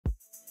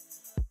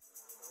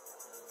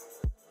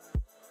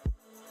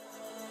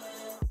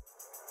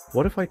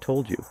What if I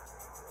told you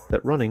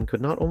that running could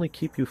not only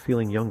keep you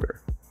feeling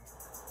younger,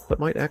 but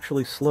might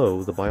actually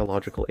slow the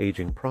biological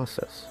aging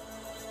process?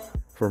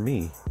 For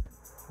me,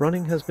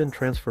 running has been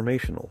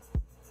transformational,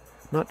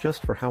 not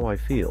just for how I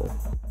feel,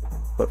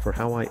 but for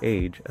how I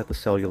age at the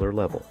cellular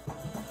level.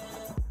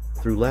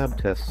 Through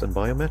lab tests and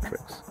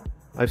biometrics,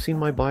 I've seen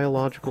my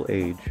biological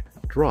age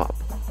drop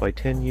by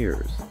 10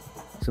 years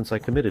since I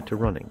committed to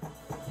running.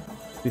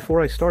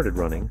 Before I started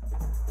running,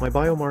 my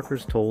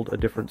biomarkers told a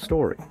different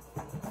story.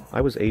 I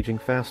was aging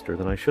faster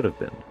than I should have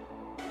been.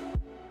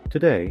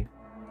 Today,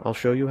 I'll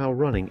show you how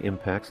running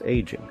impacts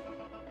aging,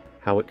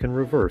 how it can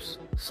reverse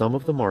some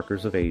of the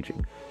markers of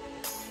aging,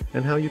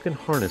 and how you can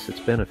harness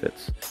its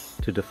benefits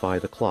to defy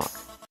the clock.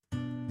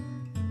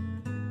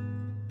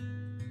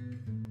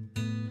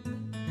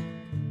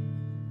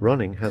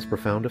 Running has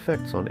profound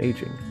effects on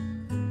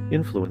aging,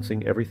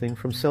 influencing everything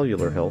from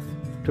cellular health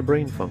to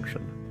brain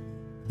function.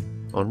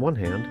 On one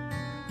hand,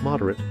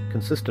 moderate,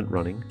 consistent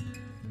running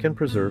can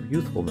preserve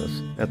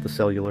youthfulness at the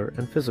cellular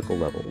and physical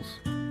levels.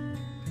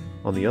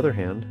 On the other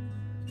hand,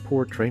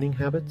 poor training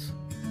habits,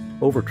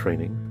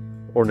 overtraining,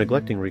 or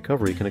neglecting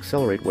recovery can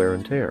accelerate wear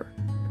and tear.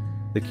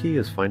 The key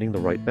is finding the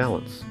right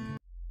balance.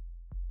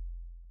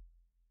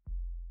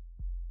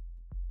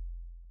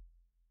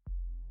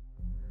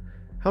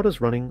 How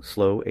does running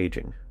slow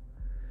aging?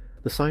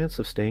 The science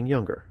of staying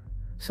younger,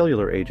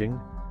 cellular aging,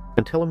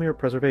 and telomere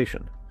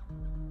preservation.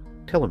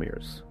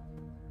 Telomeres.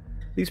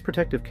 These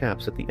protective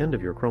caps at the end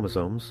of your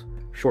chromosomes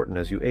shorten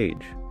as you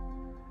age,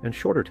 and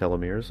shorter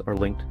telomeres are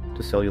linked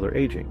to cellular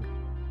aging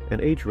and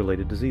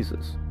age-related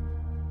diseases.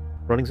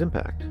 Running's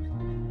impact.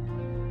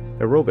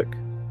 Aerobic.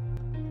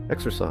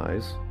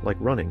 Exercise, like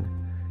running,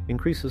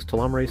 increases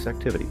telomerase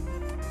activity,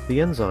 the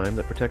enzyme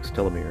that protects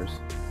telomeres,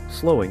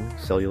 slowing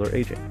cellular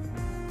aging.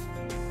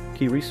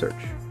 Key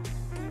research.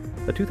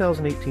 A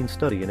 2018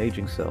 study in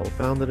Aging Cell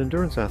found that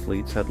endurance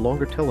athletes had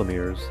longer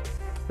telomeres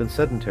than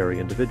sedentary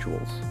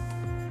individuals,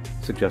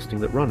 suggesting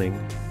that running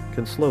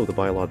can slow the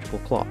biological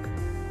clock.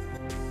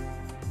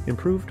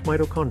 Improved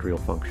mitochondrial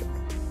function.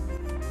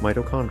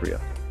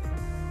 Mitochondria.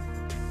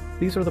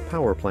 These are the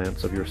power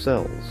plants of your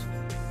cells.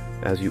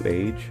 As you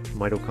age,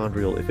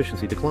 mitochondrial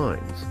efficiency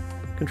declines,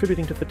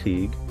 contributing to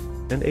fatigue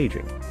and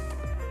aging.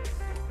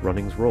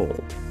 Running's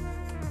role.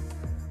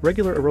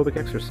 Regular aerobic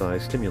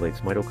exercise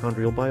stimulates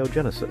mitochondrial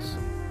biogenesis,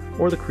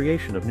 or the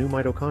creation of new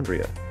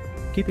mitochondria,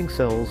 keeping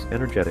cells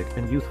energetic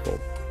and youthful.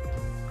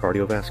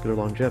 Cardiovascular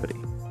longevity.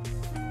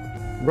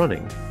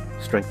 Running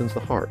strengthens the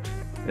heart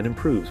and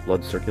improves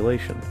blood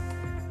circulation,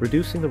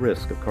 reducing the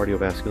risk of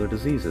cardiovascular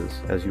diseases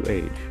as you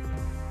age.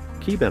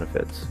 Key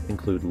benefits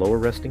include lower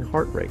resting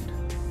heart rate,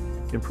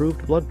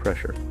 improved blood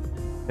pressure,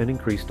 and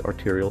increased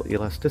arterial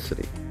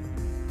elasticity.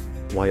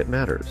 Why it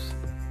matters.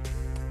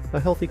 A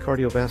healthy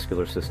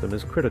cardiovascular system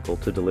is critical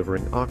to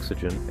delivering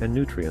oxygen and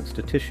nutrients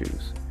to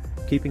tissues,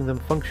 keeping them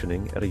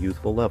functioning at a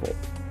youthful level.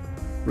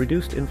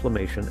 Reduced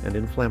inflammation and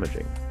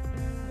inflammaging.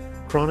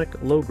 Chronic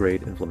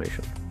low-grade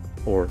inflammation,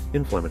 or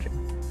inflammaging,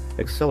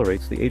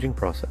 accelerates the aging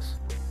process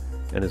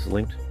and is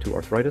linked to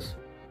arthritis,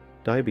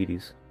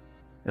 diabetes,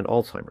 and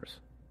Alzheimer's.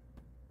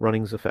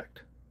 Running's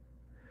effect.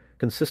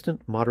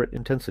 Consistent moderate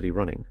intensity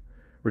running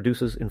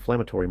reduces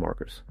inflammatory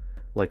markers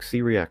like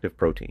C-reactive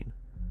protein,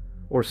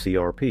 or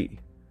CRP,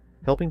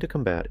 helping to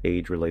combat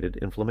age-related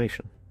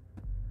inflammation.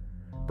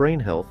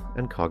 Brain health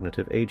and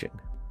cognitive aging.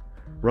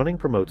 Running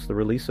promotes the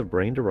release of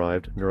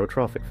brain-derived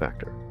neurotrophic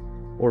factor,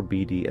 or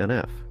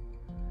BDNF,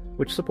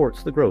 which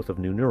supports the growth of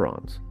new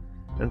neurons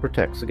and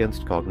protects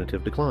against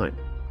cognitive decline.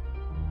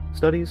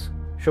 Studies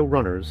show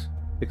runners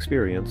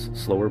experience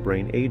slower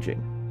brain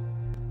aging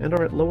and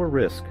are at lower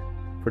risk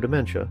for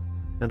dementia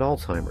and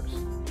Alzheimer's.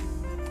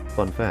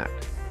 Fun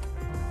fact: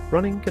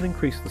 running can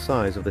increase the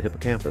size of the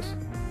hippocampus,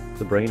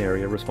 the brain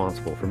area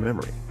responsible for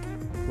memory,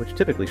 which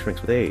typically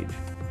shrinks with age.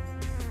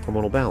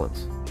 Hormonal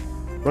balance.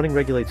 Running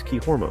regulates key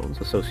hormones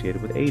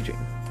associated with aging.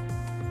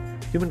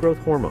 Human growth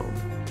hormone,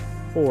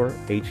 or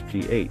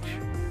HGH.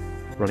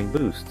 Running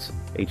boosts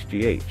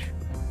HGH,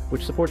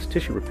 which supports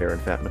tissue repair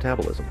and fat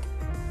metabolism.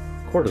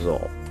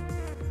 Cortisol.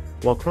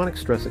 While chronic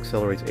stress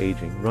accelerates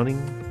aging, running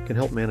can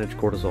help manage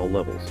cortisol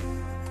levels,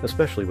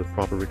 especially with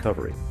proper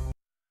recovery.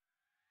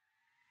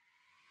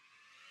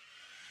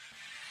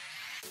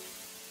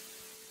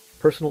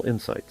 Personal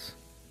insights.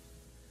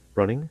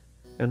 Running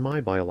and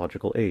my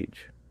biological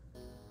age.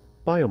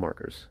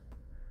 Biomarkers.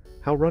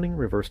 How running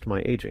reversed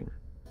my aging.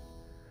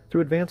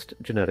 Through advanced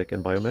genetic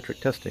and biometric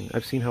testing,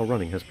 I've seen how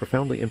running has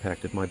profoundly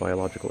impacted my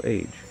biological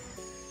age.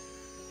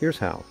 Here's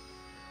how.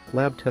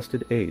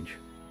 Lab-tested age.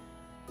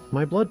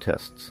 My blood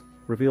tests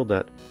revealed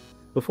that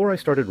before I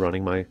started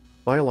running, my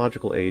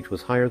biological age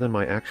was higher than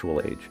my actual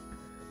age,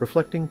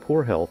 reflecting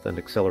poor health and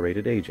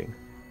accelerated aging.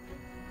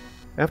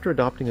 After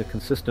adopting a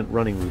consistent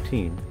running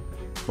routine,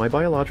 my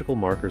biological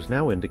markers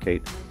now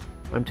indicate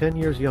I'm 10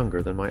 years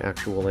younger than my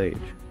actual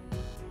age.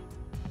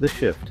 This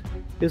shift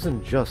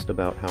isn't just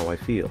about how I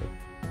feel,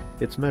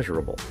 it's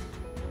measurable.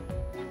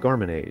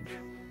 Garmin age.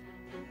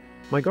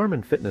 My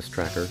Garmin fitness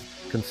tracker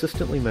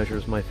consistently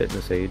measures my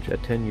fitness age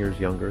at 10 years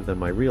younger than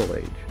my real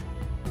age.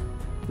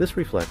 This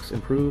reflects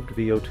improved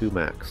VO2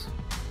 max,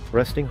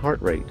 resting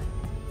heart rate,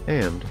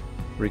 and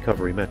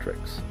recovery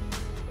metrics,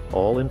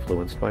 all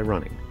influenced by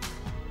running.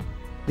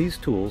 These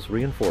tools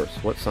reinforce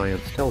what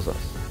science tells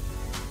us.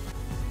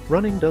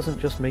 Running doesn't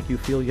just make you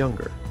feel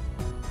younger.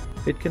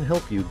 It can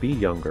help you be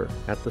younger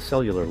at the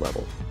cellular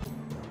level.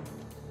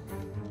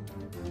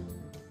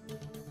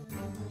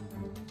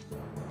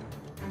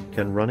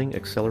 Can running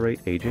accelerate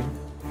aging?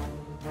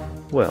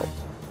 Well,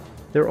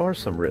 there are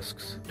some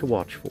risks to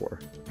watch for.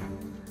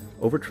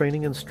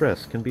 Overtraining and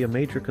stress can be a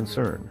major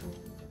concern.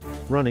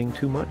 Running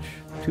too much,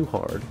 too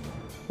hard,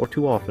 or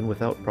too often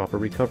without proper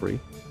recovery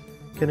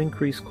can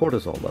increase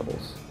cortisol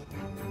levels.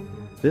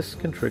 This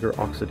can trigger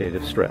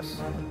oxidative stress,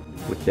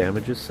 which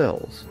damages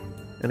cells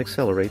and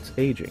accelerates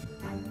aging.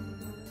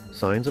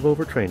 Signs of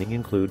overtraining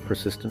include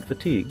persistent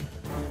fatigue,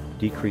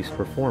 decreased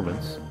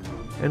performance,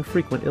 and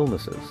frequent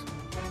illnesses.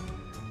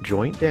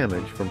 Joint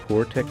damage from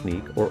poor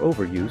technique or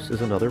overuse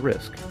is another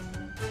risk.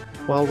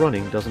 While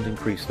running doesn't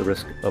increase the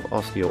risk of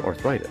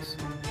osteoarthritis,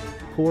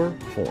 poor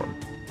form,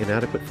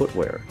 inadequate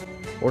footwear,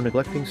 or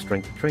neglecting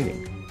strength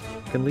training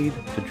can lead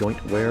to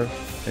joint wear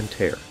and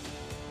tear.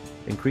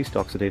 Increased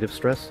oxidative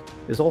stress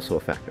is also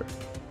a factor.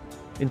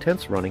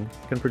 Intense running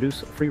can produce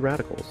free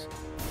radicals,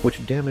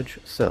 which damage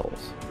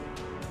cells.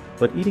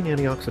 But eating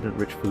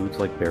antioxidant-rich foods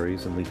like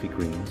berries and leafy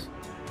greens,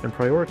 and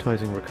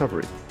prioritizing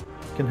recovery,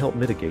 can help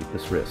mitigate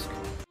this risk.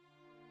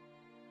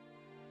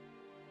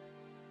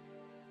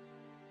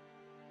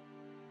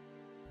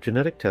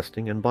 Genetic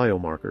testing and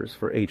biomarkers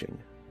for aging.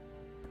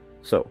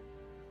 So,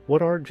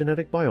 what are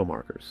genetic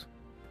biomarkers?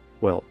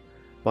 Well,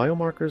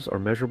 biomarkers are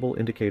measurable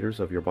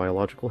indicators of your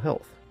biological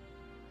health.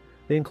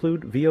 They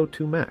include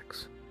VO2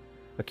 max,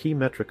 a key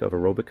metric of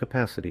aerobic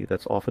capacity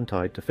that's often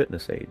tied to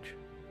fitness age.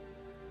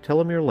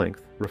 Telomere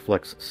length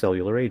reflects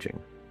cellular aging.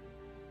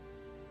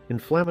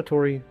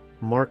 Inflammatory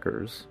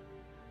markers,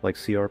 like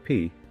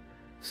CRP,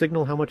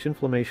 signal how much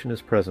inflammation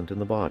is present in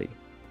the body.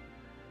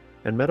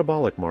 And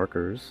metabolic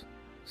markers,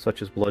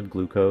 such as blood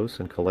glucose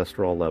and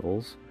cholesterol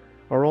levels,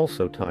 are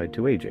also tied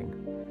to aging.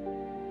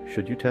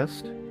 Should you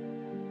test?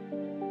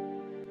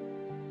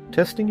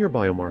 Testing your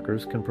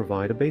biomarkers can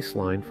provide a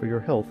baseline for your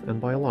health and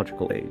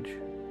biological age.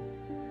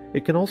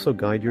 It can also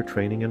guide your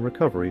training and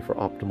recovery for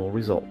optimal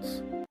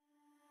results.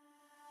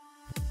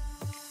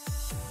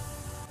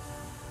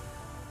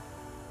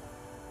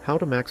 How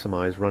to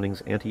maximize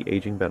running's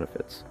anti-aging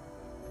benefits.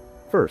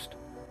 First,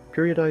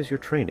 periodize your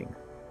training.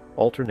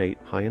 Alternate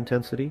high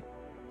intensity,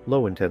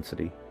 low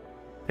intensity,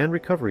 and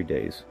recovery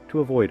days to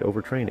avoid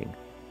overtraining.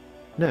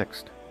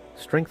 Next,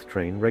 strength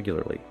train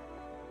regularly.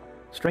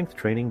 Strength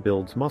training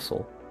builds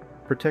muscle,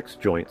 protects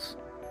joints,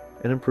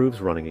 and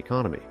improves running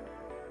economy.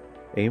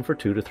 Aim for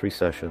 2 to 3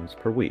 sessions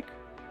per week.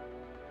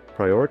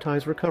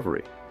 Prioritize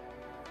recovery.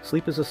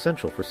 Sleep is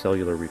essential for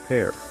cellular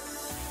repair,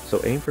 so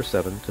aim for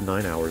 7 to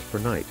 9 hours per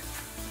night.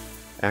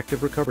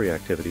 Active recovery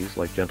activities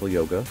like gentle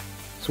yoga,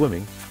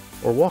 swimming,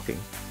 or walking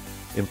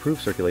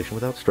improve circulation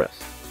without stress.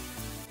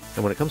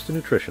 And when it comes to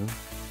nutrition,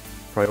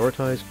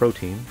 prioritize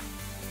protein,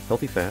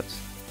 healthy fats,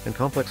 and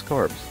complex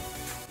carbs.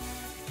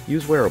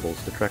 Use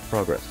wearables to track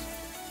progress.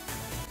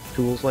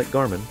 Tools like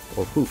Garmin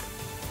or Whoop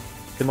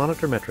can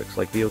monitor metrics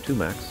like VO2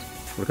 max,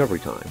 recovery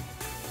time,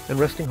 and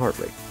resting heart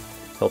rate,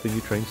 helping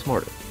you train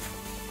smarter.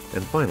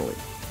 And finally,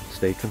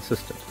 stay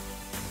consistent.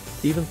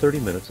 Even 30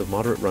 minutes of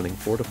moderate running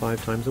 4 to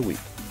 5 times a week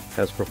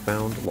has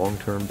profound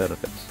long-term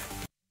benefits.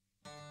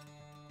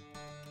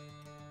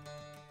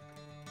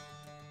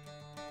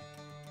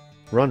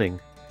 Running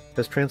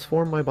has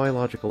transformed my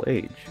biological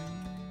age,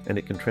 and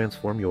it can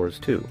transform yours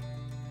too.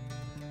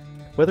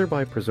 Whether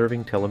by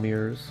preserving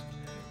telomeres,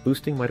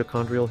 boosting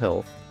mitochondrial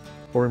health,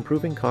 or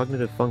improving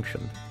cognitive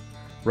function,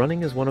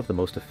 running is one of the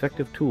most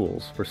effective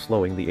tools for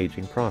slowing the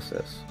aging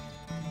process.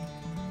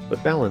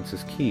 But balance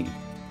is key.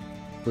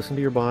 Listen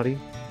to your body,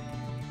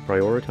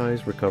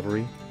 prioritize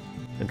recovery,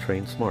 and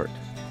train smart.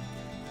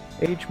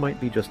 Age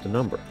might be just a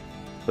number,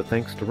 but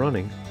thanks to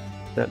running,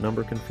 that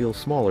number can feel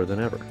smaller than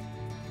ever.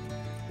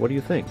 What do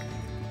you think?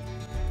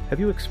 Have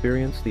you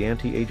experienced the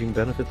anti-aging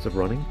benefits of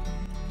running?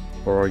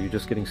 Or are you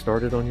just getting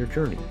started on your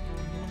journey?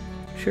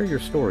 Share your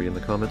story in the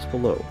comments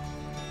below,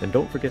 and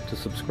don't forget to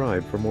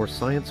subscribe for more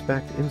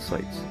science-backed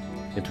insights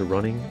into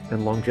running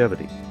and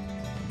longevity.